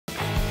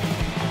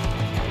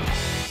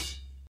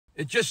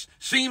It just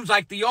seems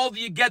like the older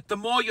you get, the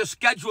more your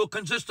schedule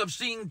consists of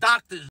seeing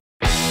doctors.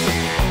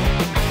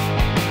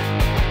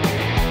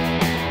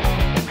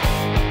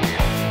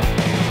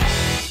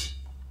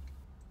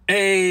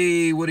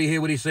 Hey, what do you hear?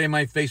 What do you say?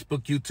 My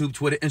Facebook, YouTube,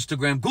 Twitter,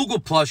 Instagram,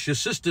 Google+, your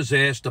sister's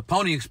ass, the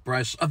Pony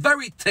Express, a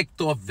very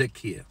ticked off Vic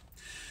here.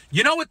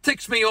 You know what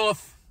ticks me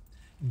off?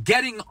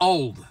 Getting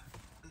old.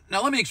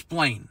 Now, let me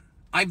explain.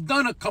 I've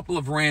done a couple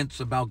of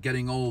rants about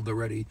getting old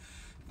already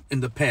in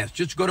the past.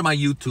 Just go to my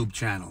YouTube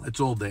channel. It's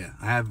all there.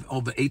 I have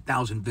over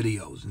 8,000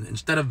 videos. And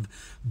instead of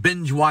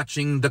binge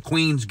watching The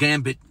Queen's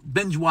Gambit,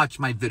 binge watch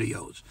my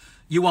videos.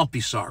 You won't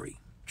be sorry.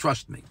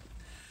 Trust me.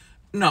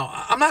 No,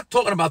 I'm not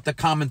talking about the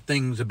common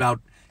things about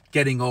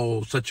getting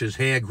old, such as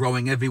hair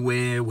growing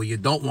everywhere where you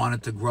don't want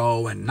it to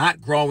grow, and not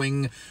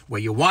growing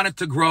where you want it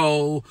to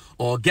grow,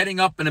 or getting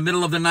up in the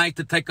middle of the night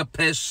to take a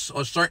piss,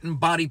 or certain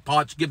body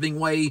parts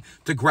giving way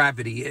to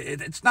gravity.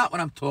 It's not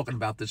what I'm talking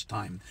about this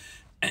time.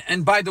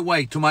 And by the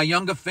way, to my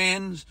younger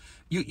fans,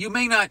 you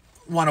may not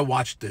want to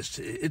watch this.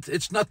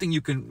 It's nothing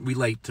you can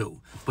relate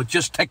to, but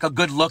just take a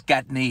good look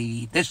at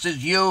me. This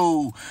is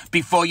you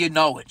before you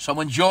know it,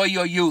 so enjoy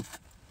your youth.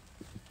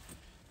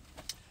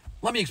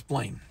 Let me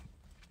explain.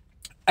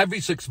 Every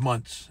 6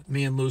 months,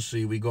 me and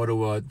Lucy, we go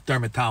to a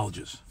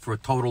dermatologist for a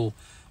total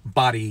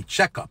body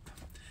checkup.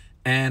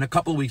 And a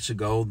couple of weeks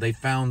ago, they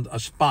found a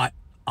spot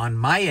on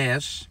my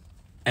ass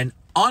and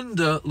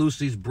under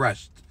Lucy's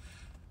breast.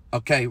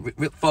 Okay,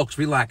 folks,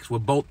 relax.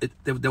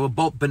 They were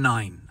both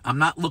benign. I'm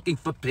not looking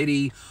for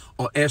pity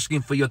or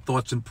asking for your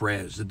thoughts and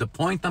prayers. The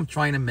point I'm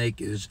trying to make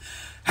is,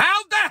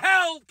 how the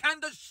hell can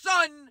the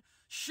sun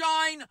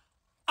shine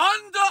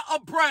under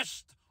a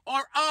breast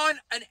or on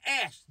an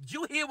ass? Did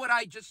you hear what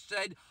I just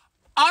said?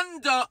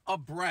 Under a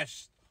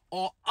breast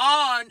or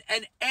on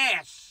an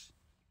ass.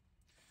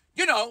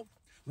 You know,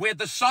 where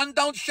the sun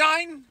don't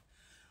shine.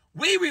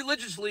 We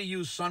religiously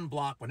use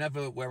sunblock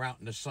whenever we're out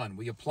in the sun.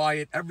 We apply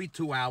it every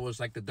 2 hours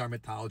like the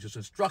dermatologist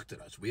instructed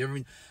us.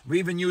 We're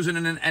even using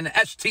an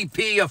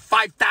STP of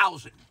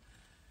 5,000.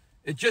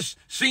 It just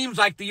seems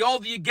like the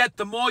older you get,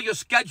 the more your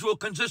schedule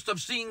consists of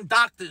seeing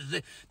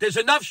doctors. There's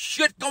enough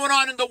shit going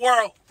on in the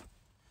world.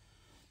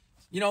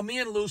 You know, me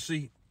and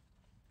Lucy,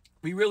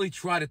 we really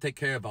try to take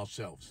care of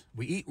ourselves.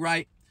 We eat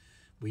right.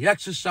 We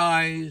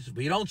exercise.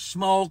 We don't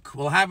smoke.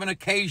 We'll have an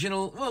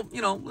occasional, well,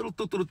 you know, little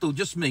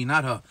just me,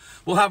 not her.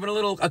 We'll have a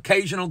little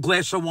occasional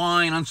glass of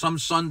wine on some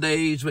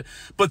Sundays.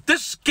 But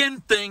this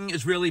skin thing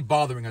is really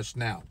bothering us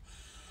now.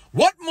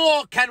 What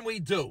more can we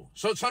do?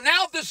 So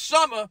now this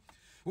summer,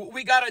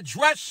 we got to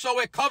dress so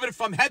we're covered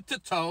from head to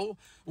toe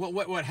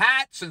with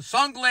hats and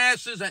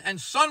sunglasses and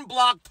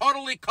sunblock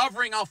totally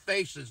covering our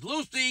faces.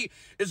 Lucy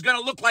is going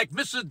to look like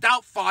Mrs.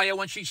 Doubtfire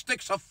when she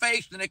sticks her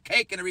face in a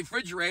cake in the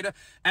refrigerator,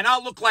 and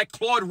I'll look like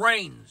Claude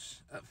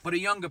Rains. For the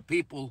younger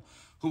people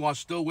who are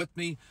still with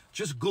me,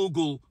 just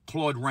Google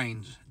Claude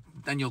Rains,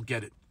 then you'll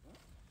get it.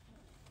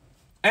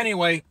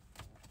 Anyway,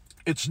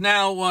 it's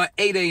now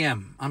 8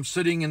 a.m. I'm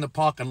sitting in the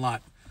parking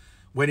lot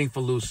waiting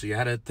for Lucy. I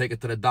had to take her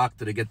to the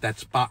doctor to get that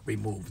spot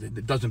removed.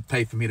 It doesn't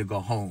pay for me to go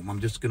home.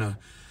 I'm just going to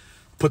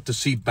put the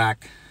seat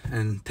back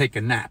and take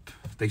a nap.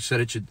 They said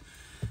it should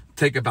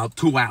take about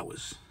 2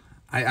 hours.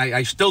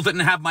 I still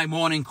didn't have my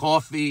morning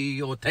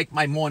coffee or take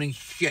my morning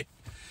shit.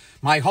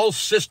 My whole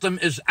system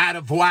is out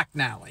of whack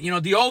now. You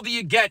know, the older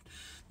you get,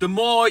 the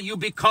more you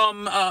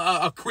become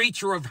a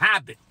creature of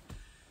habit.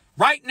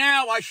 Right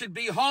now, I should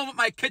be home at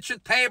my kitchen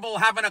table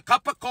having a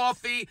cup of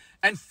coffee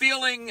and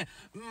feeling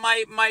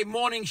my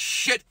morning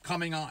shit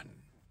coming on.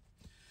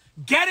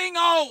 Getting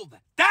old,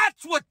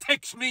 that's what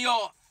ticks me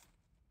off.